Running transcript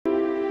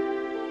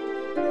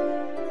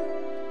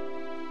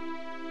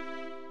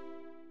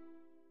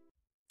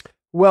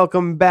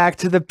Welcome back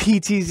to the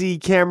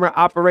PTZ Camera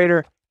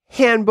Operator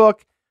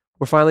Handbook.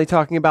 We're finally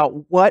talking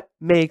about what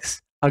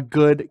makes a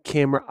good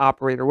camera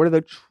operator. What are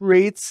the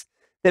traits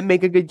that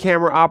make a good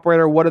camera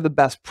operator? What are the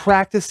best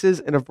practices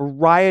in a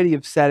variety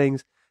of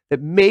settings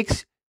that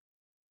makes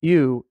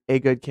you a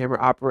good camera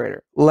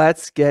operator?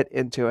 Let's get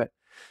into it.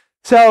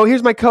 So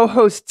here's my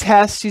co-host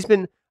Tess. She's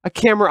been a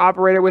camera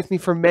operator with me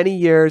for many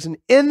years. And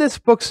in this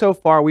book so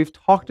far, we've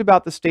talked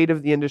about the state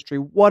of the industry,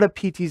 what a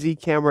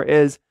PTZ camera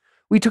is.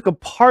 We took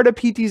apart a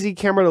PTZ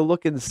camera to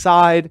look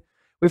inside.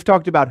 We've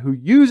talked about who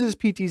uses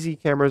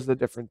PTZ cameras, the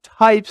different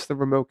types, the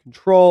remote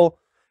control.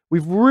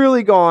 We've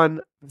really gone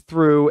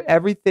through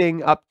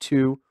everything up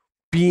to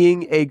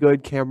being a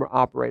good camera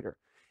operator.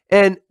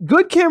 And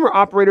good camera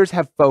operators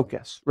have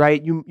focus,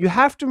 right? You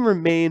have to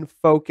remain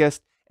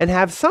focused and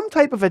have some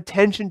type of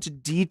attention to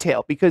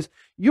detail because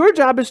your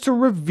job is to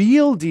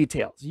reveal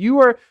details.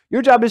 Your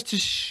job is to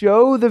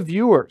show the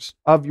viewers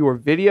of your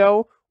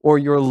video or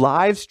your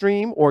live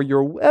stream or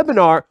your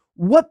webinar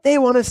what they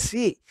want to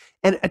see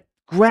and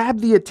grab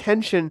the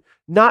attention,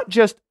 not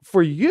just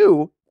for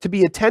you to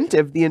be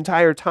attentive the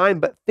entire time,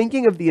 but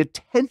thinking of the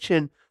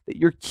attention that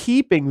you're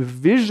keeping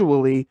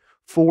visually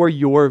for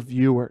your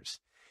viewers.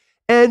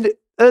 And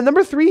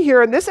number 3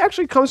 here, and this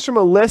actually comes from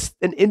a list,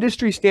 an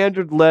industry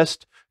standard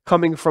list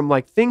coming from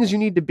like things you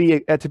need to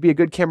be a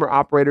good camera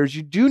operator.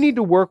 You do need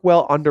to work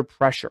well under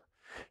pressure.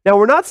 Now,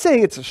 we're not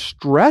saying it's a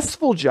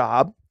stressful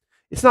job.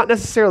 It's not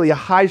necessarily a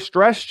high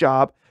stress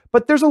job,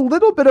 but there's a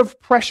little bit of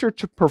pressure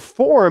to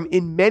perform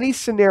in many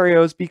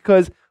scenarios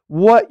because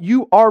what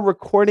you are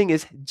recording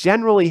is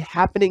generally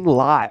happening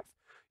live.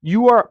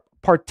 You are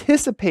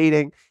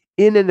participating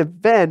in an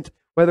event,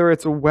 whether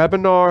it's a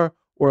webinar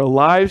or a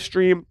live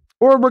stream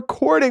or a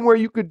recording where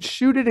you could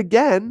shoot it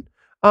again.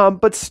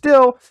 But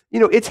still,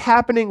 it's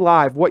happening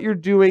live. What you're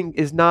doing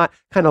is not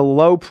kind of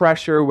low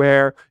pressure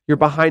where you're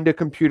behind a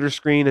computer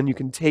screen and you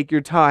can take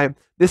your time.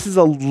 This is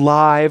a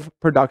live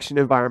production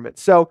environment.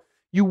 So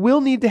you will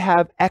need to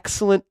have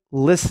excellent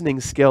listening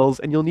skills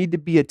and you'll need to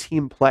be a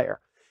team player.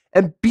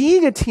 And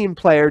being a team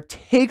player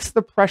takes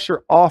the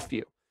pressure off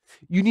you.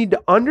 You need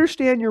to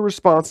understand your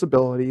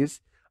responsibilities,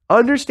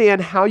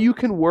 understand how you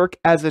can work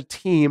as a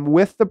team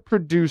with the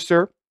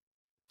producer,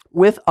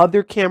 with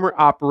other camera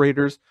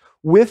operators,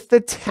 with the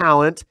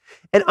talent,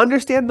 and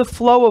understand the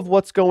flow of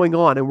what's going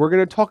on. And we're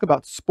going to talk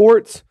about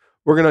sports,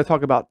 we're going to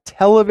talk about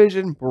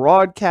television,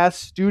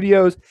 broadcast,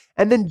 studios,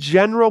 and then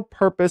general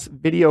purpose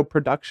video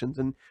productions.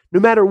 And no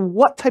matter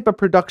what type of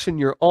production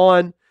you're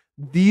on,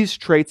 these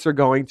traits are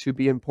going to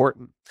be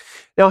important.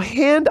 Now,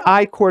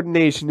 hand-eye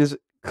coordination is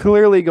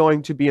clearly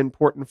going to be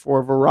important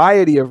for a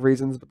variety of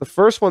reasons, but the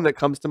first one that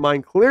comes to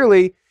mind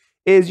clearly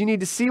is you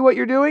need to see what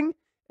you're doing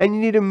and you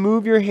need to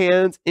move your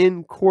hands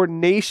in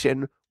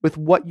coordination with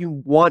what you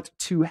want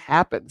to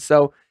happen.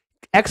 So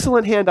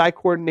excellent hand-eye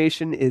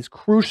coordination is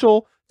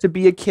crucial to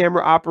be a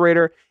camera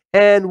operator.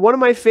 And one of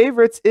my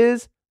favorites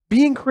is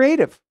being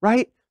creative,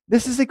 right?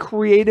 This is a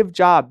creative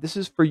job. This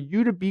is for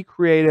you to be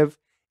creative,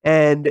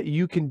 and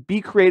you can be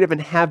creative and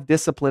have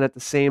discipline at the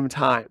same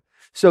time.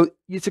 So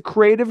it's a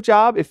creative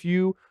job. If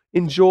you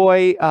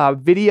enjoy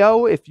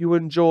video, if you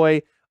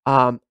enjoy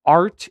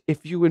art,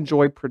 if you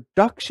enjoy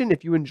production,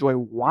 if you enjoy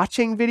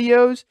watching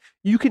videos,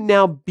 you can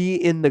now be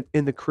in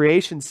the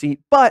creation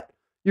seat, but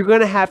you're going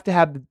to have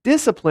the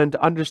discipline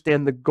to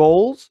understand the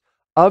goals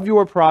of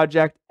your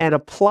project and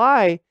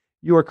apply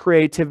your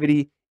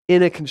creativity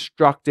in a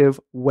constructive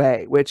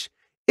way, which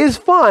is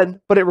fun,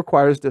 but it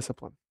requires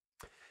discipline.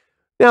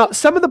 Now,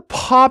 some of the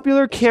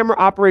popular camera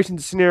operation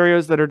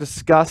scenarios that are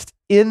discussed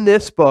in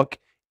this book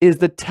is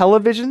the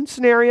television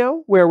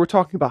scenario, where we're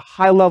talking about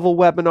high-level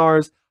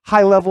webinars,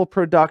 high-level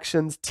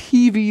productions,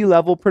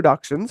 TV-level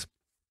productions.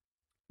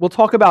 We'll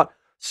talk about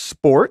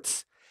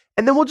sports,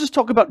 and then we'll just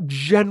talk about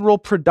general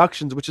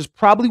productions, which is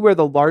probably where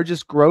the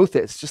largest growth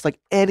is, just like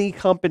any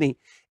company,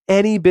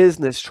 any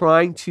business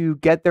trying to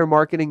get their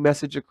marketing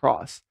message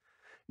across.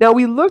 Now,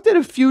 we looked at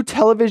a few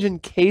television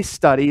case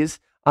studies.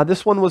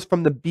 This one was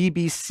from the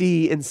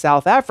BBC in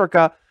South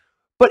Africa.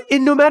 But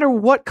no matter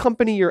what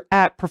company you're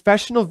at,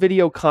 professional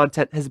video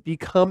content has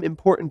become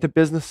important to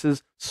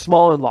businesses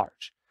small and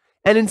large.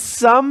 And in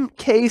some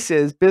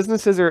cases,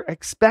 businesses are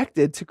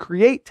expected to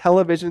create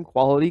television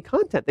quality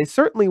content. They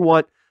certainly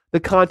want the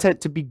content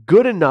to be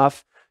good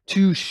enough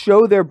to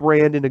show their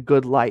brand in a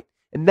good light.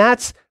 And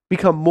that's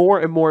become more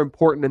and more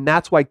important. And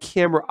that's why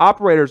camera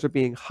operators are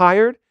being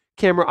hired.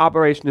 Camera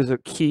operation is a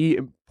key,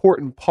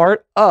 important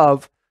part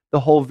of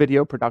the whole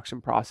video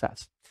production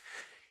process.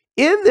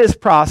 In this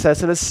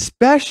process, and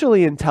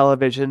especially in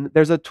television,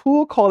 there's a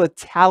tool called a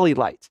tally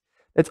light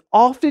that's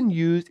often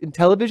used in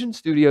television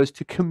studios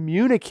to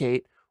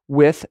communicate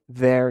with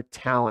their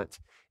talent.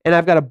 And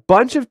I've got a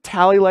bunch of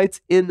tally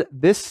lights in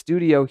this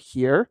studio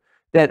here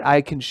that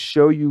I can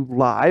show you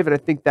live, and I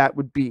think that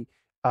would be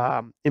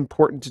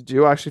important to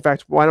do. Actually, in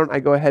fact, why don't I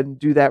go ahead and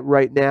do that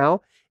right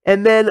now?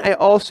 And then I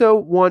also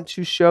want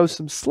to show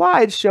some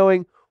slides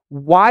showing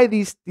why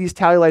these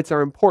tally lights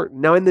are important.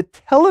 Now, in the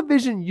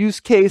television use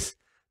case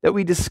that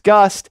we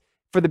discussed,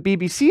 for the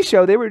BBC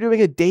show, they were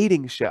doing a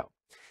dating show.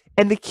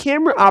 And the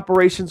camera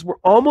operations were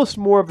almost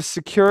more of a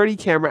security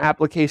camera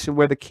application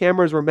where the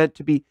cameras were meant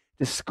to be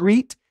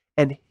discreet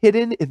and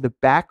hidden in the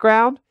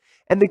background.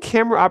 And the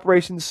camera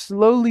operations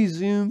slowly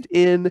zoomed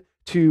in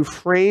to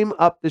frame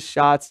up the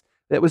shots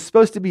that was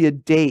supposed to be a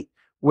date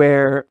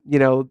where,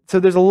 so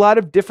there's a lot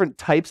of different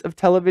types of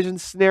television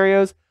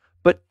scenarios,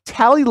 but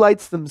tally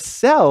lights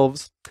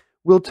themselves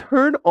will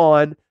turn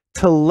on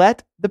to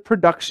let the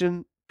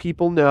production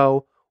people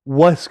know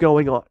what's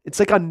going on. It's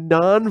like a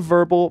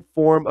nonverbal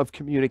form of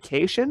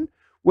communication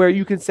where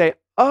you can say,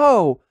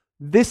 oh,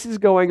 this is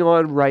going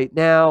on right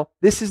now.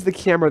 This is the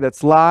camera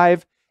that's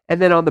live.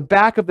 And then on the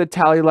back of the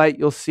tally light,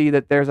 you'll see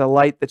that there's a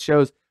light that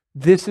shows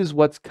this is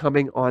what's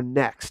coming on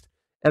next.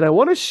 And I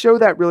want to show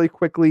that really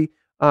quickly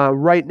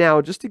right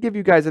now, just to give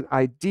you guys an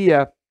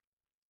idea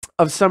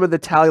of some of the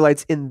tally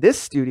lights in this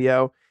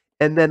studio.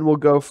 And then we'll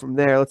go from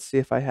there. Let's see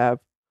if I have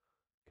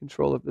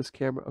control of this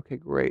camera. Okay,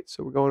 great.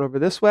 So we're going over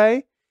this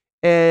way.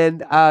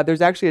 And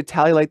there's actually a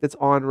tally light that's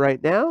on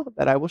right now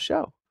that I will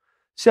show.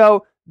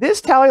 So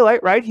this tally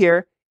light right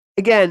here,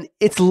 again,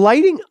 it's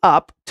lighting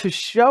up to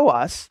show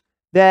us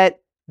that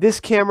this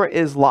camera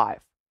is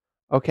live.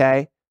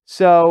 Okay,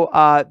 so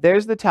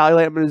there's the tally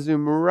light. I'm going to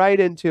zoom right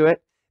into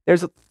it.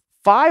 There's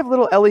 5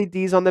 little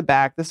LEDs on the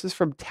back. This is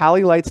from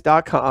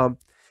tallylights.com.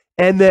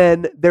 And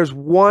then there's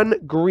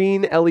 1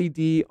 green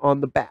LED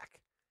on the back.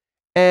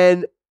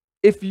 And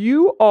if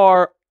you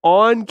are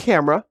on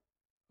camera,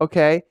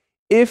 okay,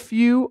 if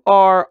you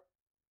are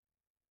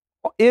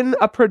in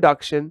a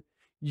production,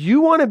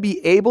 you want to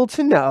be able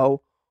to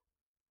know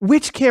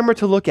which camera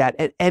to look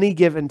at any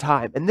given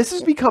time. And this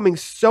is becoming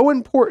so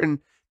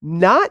important,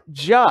 not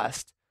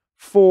just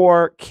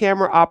for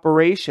camera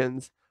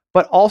operations,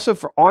 but also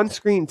for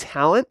on-screen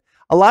talent.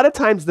 A lot of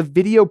times the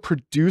video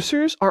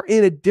producers are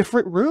in a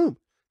different room.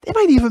 They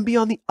might even be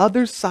on the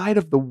other side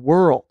of the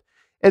world.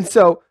 And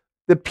so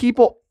the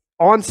people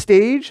on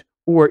stage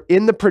or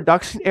in the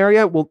production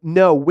area will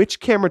know which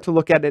camera to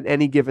look at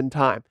any given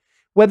time.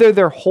 Whether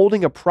they're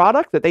holding a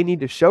product that they need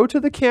to show to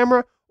the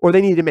camera or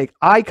they need to make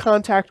eye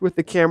contact with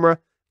the camera,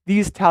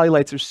 these tally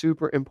lights are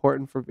super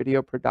important for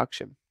video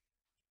production.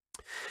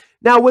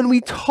 Now, when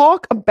we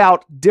talk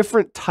about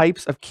different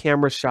types of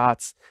camera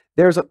shots,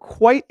 there's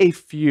quite a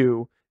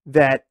few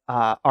that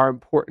are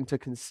important to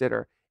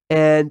consider.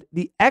 And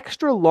the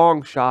extra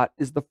long shot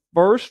is the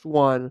first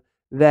one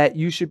that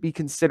you should be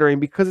considering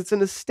because it's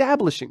an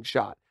establishing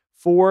shot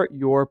for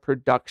your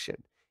production.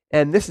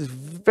 And this is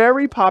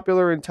very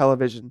popular in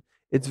television.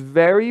 It's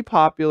very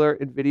popular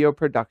in video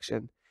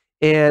production.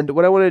 And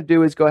what I want to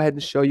do is go ahead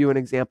and show you an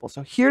example.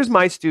 So here's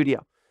my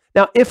studio.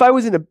 Now, if I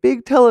was in a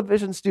big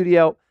television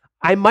studio,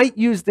 I might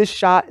use this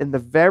shot in the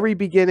very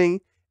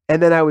beginning,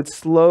 and then I would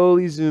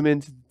slowly zoom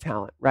into the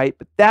talent, right?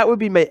 But that would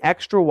be my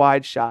extra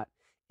wide shot.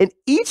 And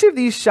each of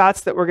these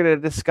shots that we're going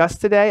to discuss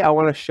today, I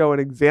want to show an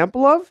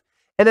example of,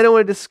 and then I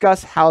want to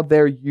discuss how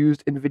they're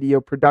used in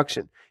video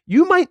production.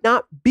 You might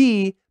not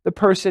be the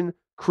person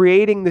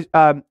creating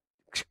the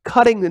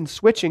cutting and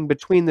switching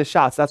between the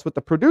shots. That's what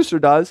the producer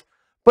does.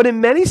 But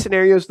in many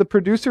scenarios, the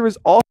producer is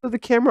also the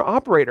camera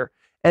operator,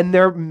 and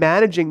they're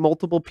managing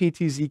multiple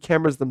PTZ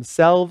cameras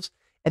themselves,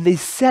 and they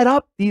set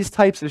up these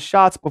types of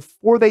shots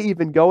before they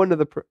even go into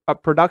the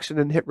production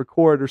and hit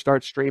record or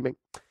start streaming.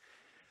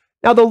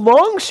 Now, the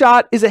long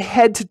shot is a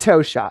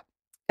head-to-toe shot,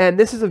 and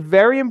this is a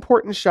very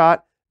important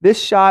shot.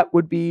 This shot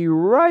would be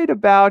right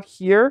about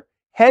here,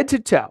 head to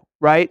toe,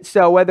 right?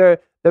 So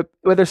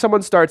whether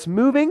someone starts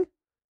moving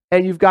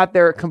and you've got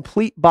their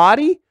complete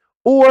body,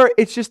 or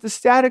it's just a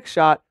static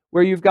shot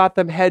where you've got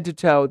them head to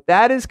toe,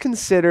 that is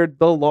considered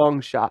the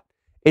long shot.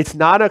 It's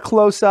not a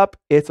close-up,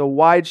 it's a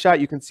wide shot.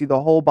 You can see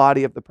the whole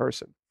body of the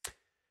person.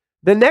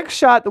 The next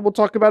shot that we'll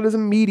talk about is a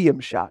medium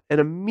shot. And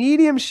a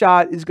medium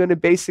shot is going to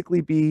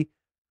basically be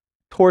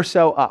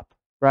torso up,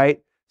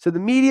 right? So the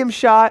medium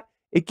shot,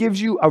 it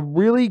gives you a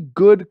really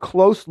good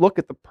close look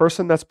at the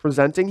person that's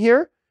presenting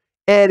here.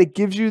 And it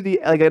gives you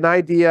an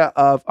idea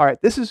of, all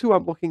right, this is who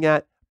I'm looking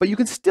at, but you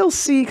can still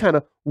see kind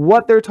of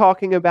what they're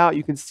talking about.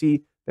 You can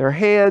see their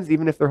hands,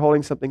 even if they're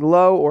holding something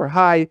low or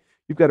high,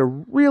 you've got a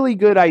really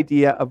good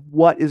idea of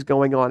what is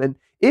going on. And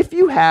if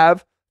you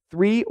have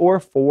 3 or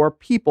 4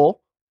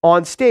 people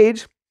on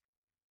stage,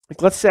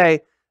 like let's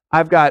say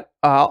I've got,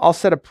 I'll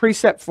set a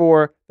preset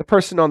for the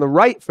person on the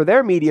right for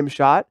their medium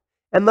shot.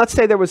 And let's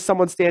say there was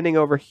someone standing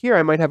over here.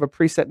 I might have a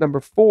preset number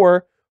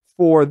 4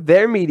 for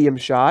their medium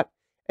shot.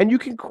 And you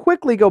can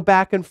quickly go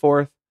back and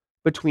forth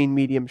between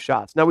medium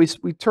shots. Now we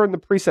turn the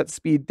preset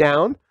speed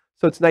down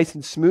so it's nice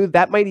and smooth.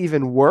 That might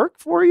even work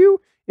for you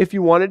if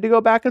you wanted to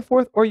go back and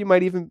forth, or you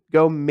might even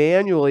go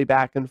manually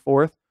back and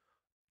forth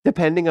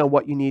depending on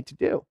what you need to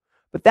do.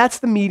 But that's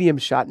the medium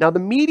shot. Now the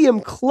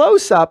medium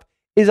close-up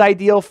is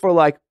ideal for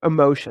like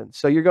emotion.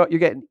 So you're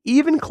getting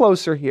even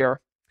closer here,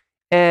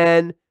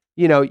 and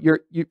you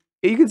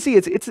can see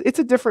it's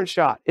a different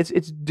shot. It's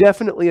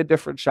definitely a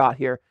different shot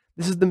here.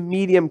 This is the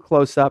medium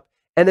close-up.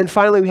 And then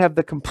finally, we have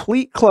the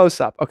complete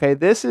close-up. Okay,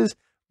 this is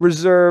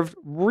reserved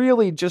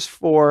really just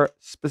for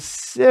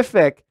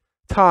specific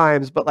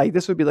times, but like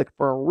this would be like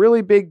for a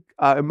really big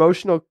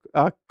emotional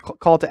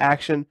call to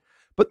action.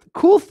 But the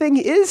cool thing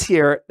is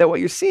here that what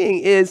you're seeing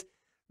is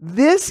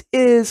this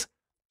is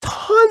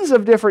tons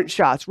of different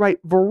shots, right?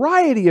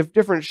 Variety of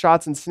different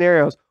shots and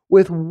scenarios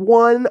with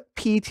one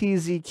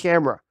PTZ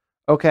camera,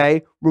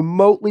 okay?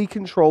 Remotely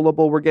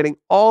controllable. We're getting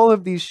all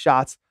of these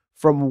shots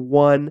from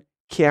one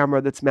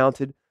camera that's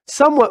mounted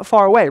somewhat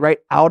far away, right?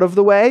 Out of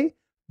the way.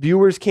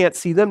 Viewers can't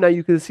see them. Now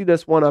you can see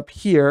this one up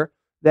here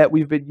that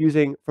we've been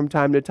using from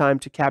time to time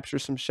to capture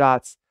some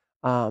shots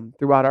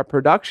throughout our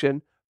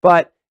production.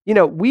 But, you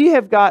know, we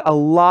have got a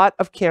lot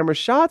of camera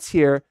shots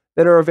here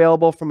that are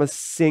available from a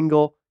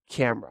single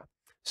camera.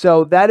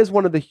 So that is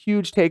one of the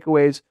huge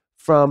takeaways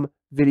from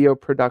video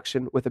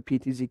production with a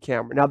PTZ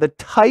camera. Now, the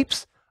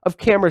types of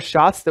camera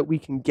shots that we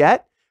can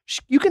get,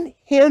 you can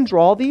hand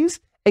draw these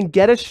and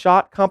get a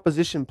shot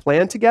composition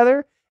plan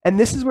together. And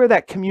this is where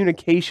that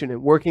communication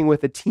and working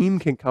with a team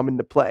can come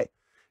into play.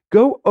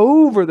 Go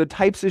over the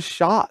types of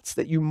shots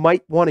that you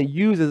might want to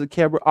use as a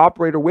camera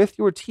operator with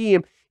your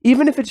team,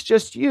 even if it's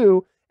just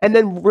you, and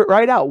then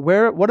write out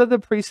what are the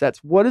presets?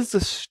 What is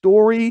the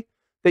story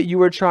that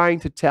you are trying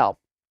to tell?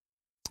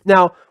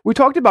 Now, we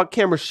talked about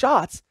camera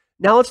shots.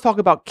 Now let's talk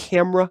about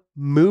camera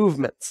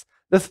movements.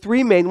 The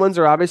three main ones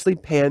are obviously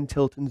pan,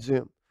 tilt, and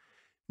zoom.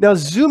 Now,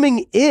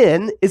 zooming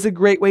in is a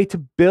great way to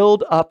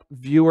build up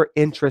viewer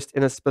interest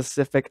in a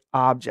specific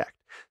object.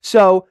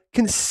 So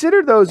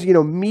consider those, you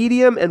know,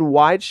 medium and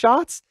wide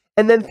shots,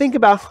 and then think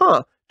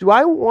about, do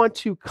I want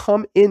to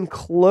come in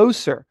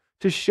closer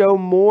to show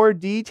more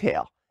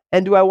detail?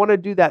 And do I want to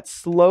do that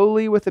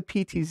slowly with a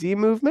PTZ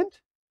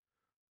movement,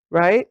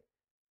 right?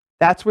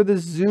 That's where the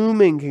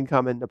zooming can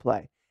come into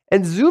play.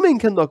 And zooming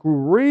can look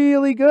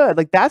really good.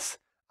 Like that's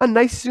a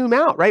nice zoom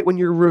out, right? When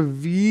you're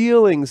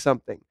revealing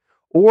something.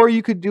 Or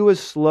you could do a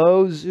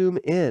slow zoom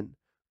in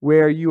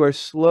where you are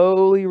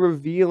slowly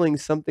revealing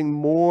something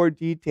more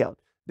detailed.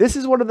 This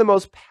is one of the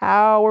most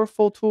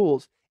powerful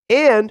tools.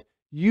 And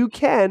you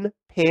can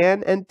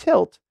pan and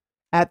tilt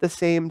at the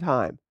same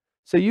time.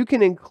 So you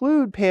can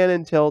include pan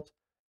and tilt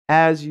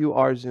as you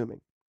are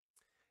zooming.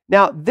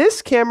 Now,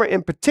 this camera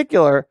in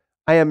particular,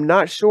 I am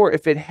not sure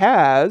if it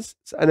has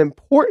an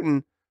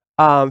important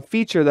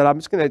feature that I'm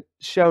just going to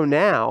show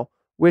now,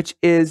 which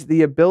is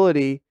the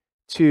ability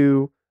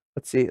to,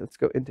 let's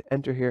go into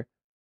enter here,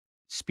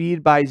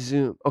 speed by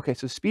zoom. Okay,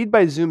 so speed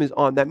by zoom is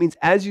on. That means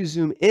as you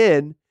zoom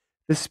in,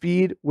 the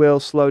speed will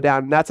slow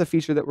down. And that's a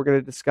feature that we're going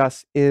to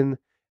discuss in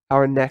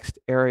our next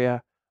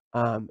area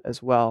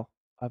as well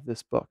of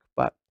this book.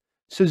 But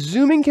so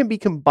zooming can be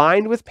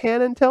combined with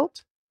pan and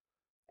tilt,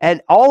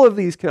 and all of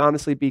these can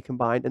honestly be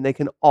combined, and they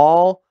can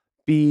all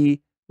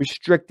be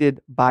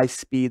restricted by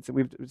speeds, and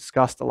we've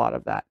discussed a lot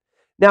of that.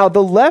 Now,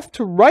 the left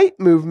to right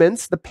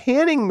movements, the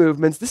panning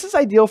movements, this is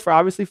ideal for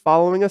obviously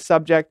following a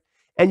subject,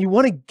 and you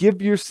want to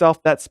give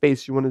yourself that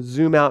space. You want to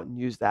zoom out and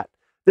use that.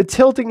 The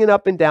tilting it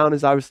up and down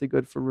is obviously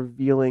good for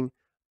revealing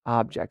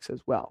objects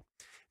as well.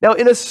 Now,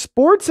 in a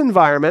sports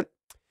environment,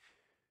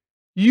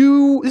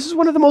 this is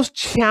one of the most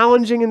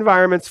challenging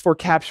environments for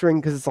capturing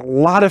because it's a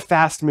lot of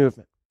fast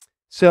movement.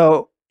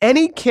 So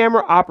any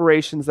camera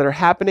operations that are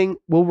happening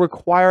will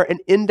require an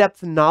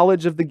in-depth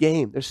knowledge of the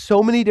game. There's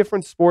so many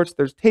different sports.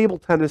 There's table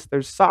tennis,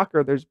 there's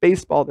soccer, there's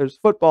baseball, there's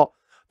football.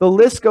 The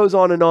list goes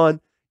on and on.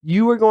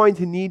 You are going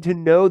to need to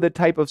know the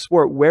type of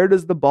sport. Where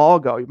does the ball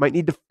go? You might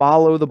need to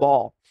follow the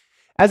ball.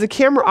 As a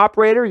camera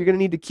operator, you're going to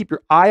need to keep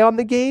your eye on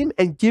the game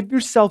and give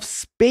yourself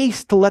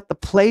space to let the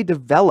play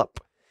develop.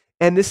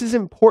 And this is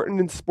important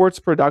in sports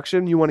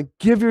production. You want to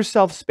give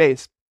yourself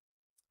space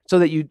so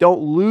that you don't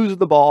lose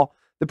the ball.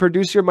 The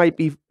producer might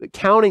be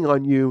counting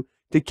on you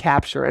to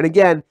capture. And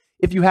again,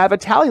 if you have a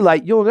tally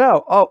light, you'll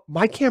know, oh,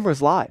 my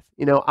camera's live.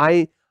 You know,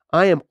 I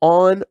am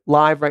on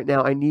live right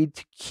now. I need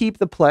to keep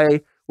the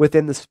play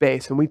within the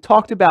space. And we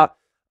talked about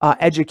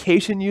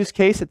education use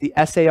case at the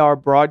SAR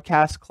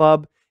Broadcast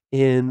Club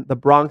in the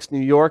Bronx,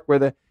 New York, where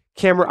the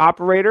camera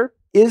operator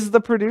is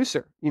the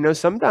producer. You know,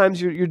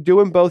 sometimes you're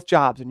doing both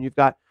jobs, and you've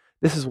got,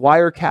 this is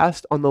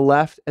Wirecast on the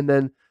left, and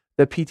then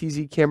the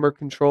PTZ camera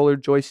controller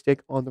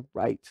joystick on the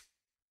right.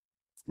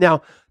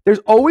 Now, there's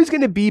always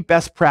going to be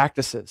best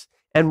practices,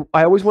 and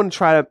I always want to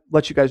try to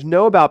let you guys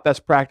know about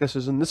best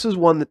practices, and this is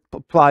one that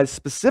applies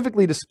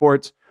specifically to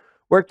sports,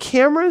 where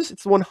cameras,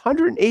 it's the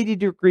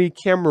 180-degree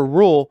camera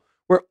rule,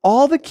 where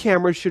all the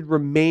cameras should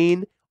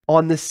remain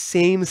on the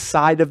same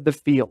side of the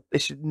field. They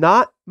should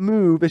not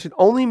move. They should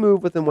only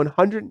move within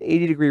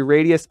 180-degree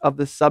radius of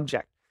the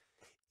subject.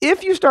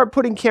 If you start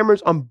putting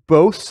cameras on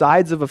both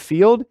sides of a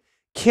field,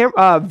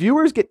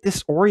 viewers get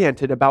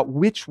disoriented about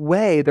which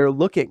way they're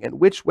looking and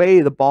which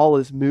way the ball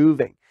is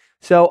moving.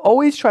 So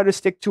always try to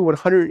stick to a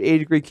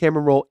 180-degree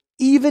camera roll,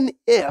 even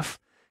if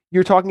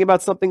you're talking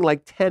about something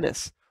like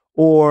tennis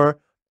or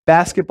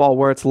basketball,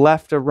 where it's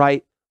left to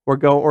right,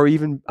 or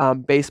even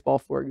baseball,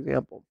 for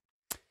example.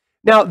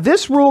 Now,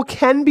 this rule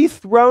can be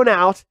thrown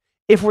out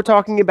if we're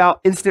talking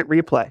about instant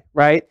replay,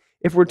 right?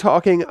 If we're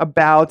talking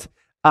about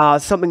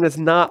something that's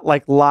not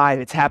like live,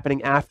 it's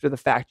happening after the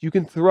fact. You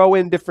can throw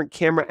in different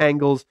camera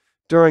angles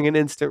during an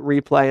instant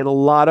replay, and a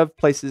lot of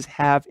places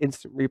have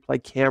instant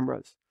replay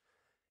cameras.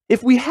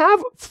 If we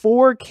have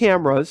 4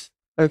 cameras,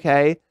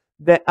 okay,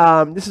 that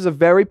this is a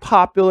very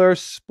popular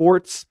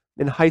sports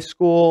in high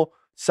school,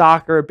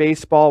 soccer,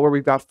 baseball, where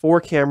we've got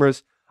 4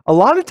 cameras. A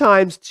lot of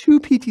times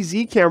 2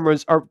 PTZ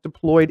cameras are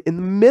deployed in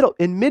the middle,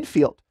 in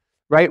midfield,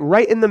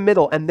 right in the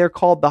middle, and they're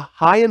called the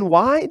high and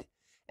wide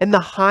and the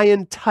high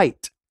and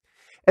tight.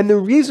 And the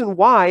reason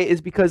why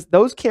is because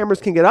those cameras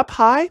can get up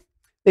high,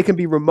 they can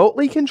be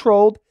remotely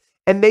controlled,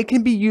 and they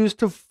can be used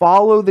to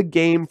follow the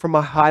game from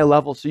a high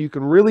level. So you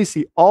can really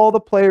see all the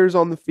players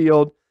on the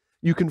field.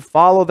 You can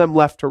follow them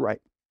left to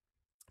right.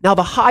 Now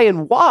the high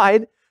and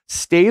wide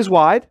stays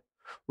wide,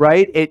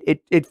 right?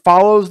 It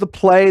follows the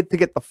play to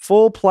get the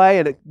full play,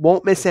 and it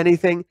won't miss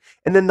anything.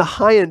 And then the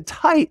high and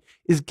tight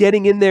is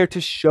getting in there to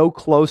show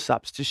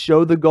close-ups, to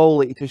show the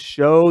goalie, to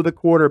show the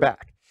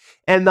quarterback.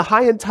 And the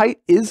high and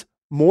tight is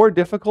more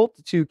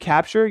difficult to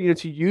capture,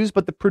 to use,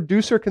 but the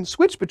producer can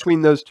switch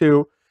between those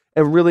two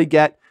and really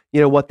get,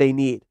 what they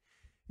need.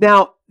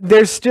 Now,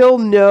 there's still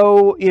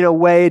no,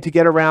 way to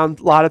get around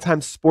a lot of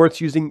times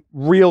sports using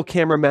real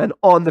cameramen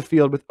on the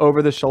field with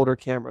over-the-shoulder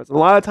cameras. And a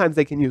lot of times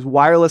they can use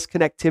wireless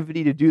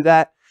connectivity to do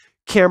that,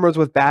 cameras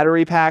with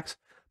battery packs.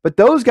 But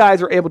those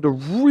guys are able to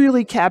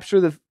really capture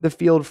the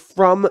field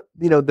from,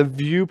 the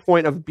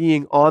viewpoint of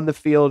being on the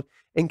field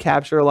and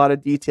capture a lot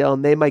of detail.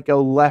 And they might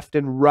go left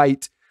and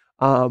right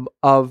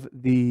of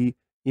the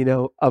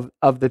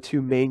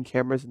 2 main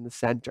cameras in the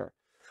center.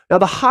 Now,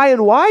 the high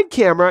and wide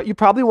camera, you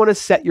probably want to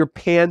set your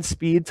pan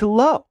speed to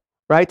low,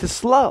 right? To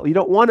slow. You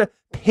don't want to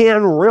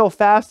pan real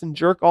fast and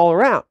jerk all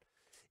around.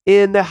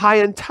 In the high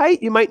and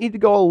tight, you might need to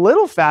go a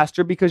little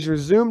faster because you're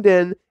zoomed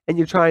in and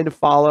you're trying to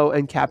follow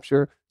and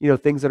capture,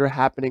 things that are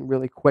happening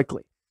really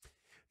quickly.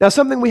 Now,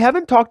 something we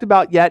haven't talked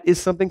about yet is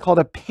something called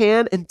a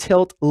pan and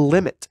tilt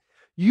limit.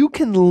 You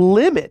can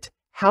limit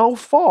how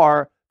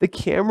far the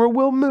camera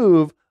will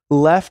move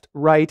left,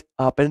 right,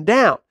 up, and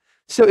down.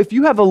 So if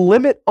you have a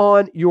limit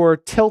on your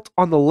tilt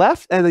on the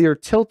left and your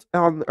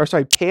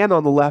pan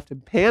on the left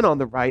and pan on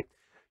the right,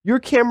 your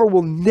camera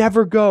will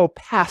never go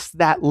past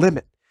that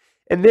limit.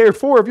 And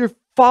therefore, if you're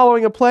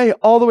following a play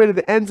all the way to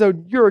the end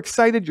zone, you're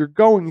excited, you're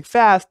going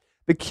fast,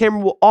 the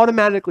camera will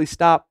automatically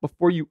stop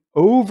before you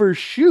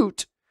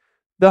overshoot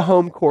the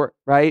home court,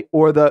 right?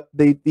 Or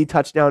the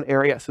touchdown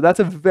area. So that's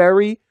a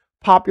very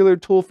popular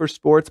tool for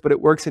sports, but it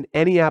works in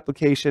any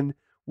application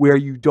where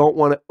you don't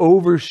want to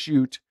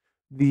overshoot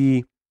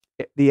the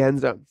end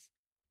zone.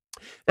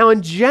 Now,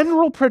 in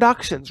general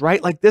productions,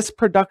 right, like this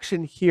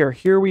production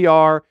here we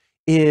are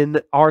in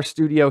our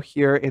studio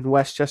here in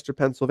Westchester,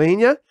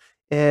 Pennsylvania,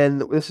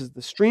 and this is the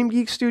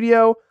StreamGeeks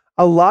studio.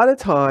 A lot of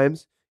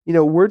times,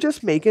 we're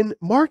just making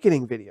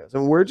marketing videos,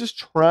 and we're just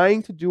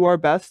trying to do our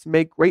best to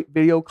make great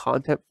video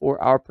content for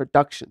our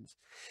productions.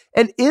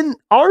 And in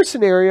our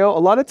scenario, a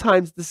lot of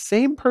times the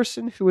same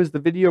person who is the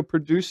video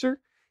producer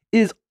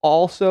is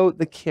also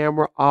the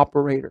camera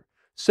operator.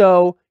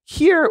 So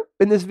here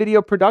in this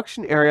video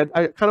production area,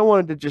 I kind of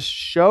wanted to just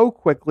show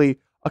quickly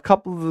a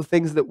couple of the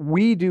things that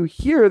we do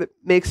here that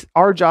makes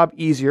our job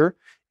easier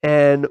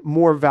and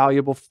more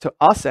valuable to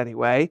us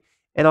anyway.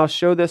 And I'll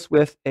show this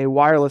with a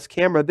wireless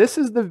camera. This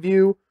is the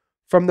view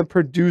from the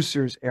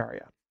producer's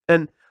area.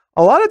 And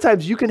a lot of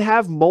times you can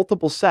have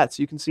multiple sets.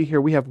 You can see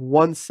here we have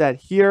one set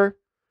here.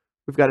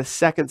 We've got a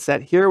second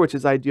set here, which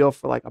is ideal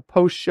for like a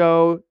post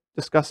show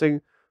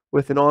discussing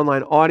with an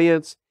online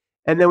audience.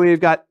 And then we've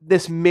got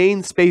this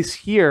main space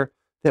here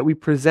that we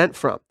present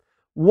from.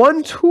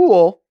 One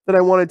tool that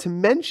I wanted to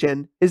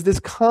mention is this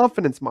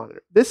confidence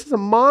monitor. This is a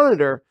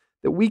monitor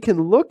that we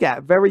can look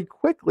at very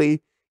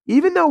quickly.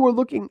 Even though we're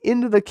looking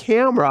into the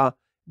camera,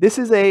 this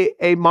is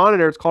a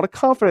monitor. It's called a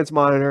confidence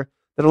monitor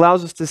that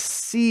allows us to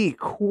see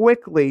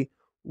quickly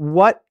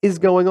what is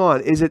going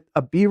on. Is it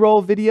a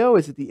B-roll video?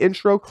 Is it the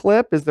intro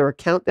clip? Is there a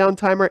countdown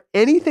timer?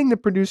 Anything the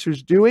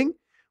producer's doing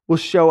will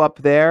show up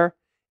there.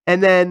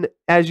 And then,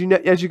 as you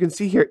can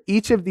see here,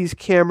 each of these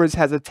cameras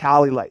has a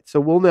tally light. So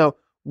we'll know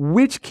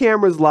which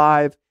camera is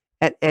live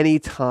at any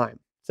time.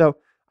 So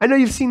I know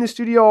you've seen the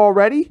studio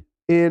already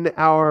in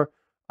our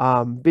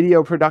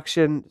video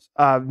production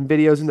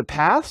videos in the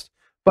past,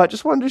 but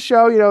just wanted to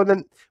show,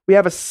 then we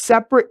have a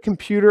separate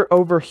computer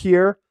over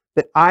here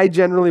that I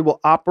generally will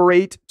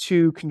operate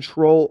to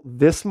control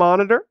this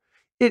monitor.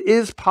 It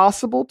is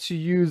possible to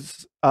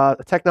use a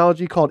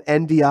technology called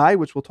NDI,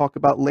 which we'll talk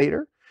about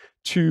later,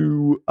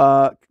 to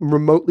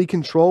remotely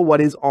control what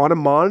is on a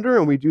monitor,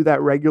 and we do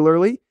that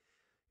regularly.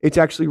 It's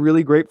actually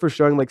really great for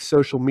showing like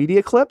social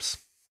media clips.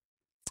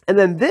 And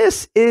then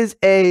this is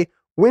a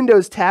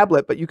Windows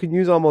tablet, but you can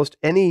use almost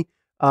any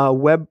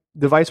web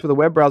device with a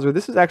web browser.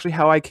 This is actually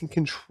how I can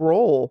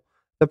control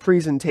the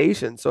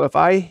presentation. So if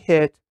I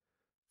hit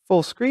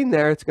full screen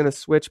there, it's going to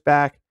switch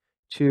back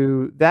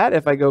to that.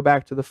 If I go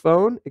back to the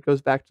phone, it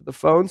goes back to the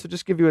phone. So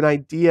just give you an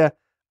idea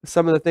of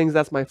some of the things.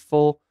 That's my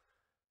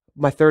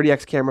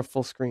 30x camera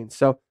full screen.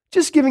 So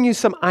just giving you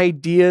some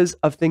ideas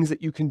of things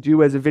that you can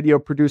do as a video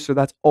producer.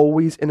 That's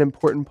always an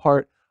important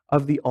part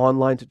of the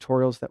online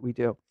tutorials that we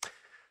do.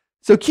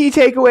 So key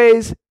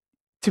takeaways,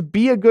 To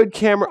be a good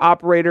camera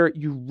operator,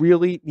 you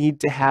really need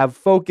to have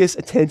focus,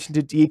 attention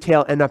to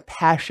detail, and a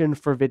passion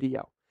for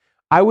video.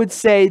 I would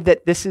say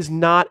that this is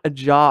not a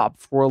job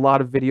for a lot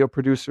of video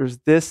producers.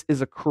 This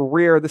is a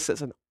career. This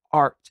is an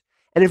art.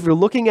 And if you're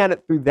looking at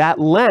it through that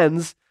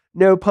lens,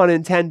 no pun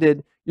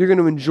intended, you're going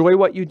to enjoy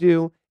what you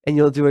do and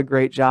you'll do a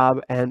great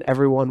job and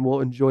everyone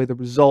will enjoy the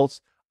results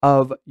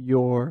of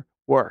your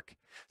work.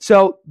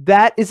 So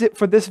that is it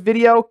for this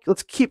video.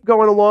 Let's keep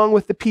going along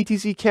with the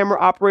PTZ Camera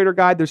Operator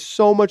Guide. There's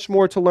so much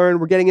more to learn.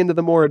 We're getting into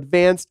the more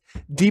advanced,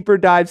 deeper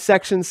dive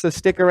sections, so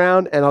stick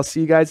around and I'll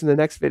see you guys in the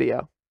next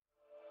video.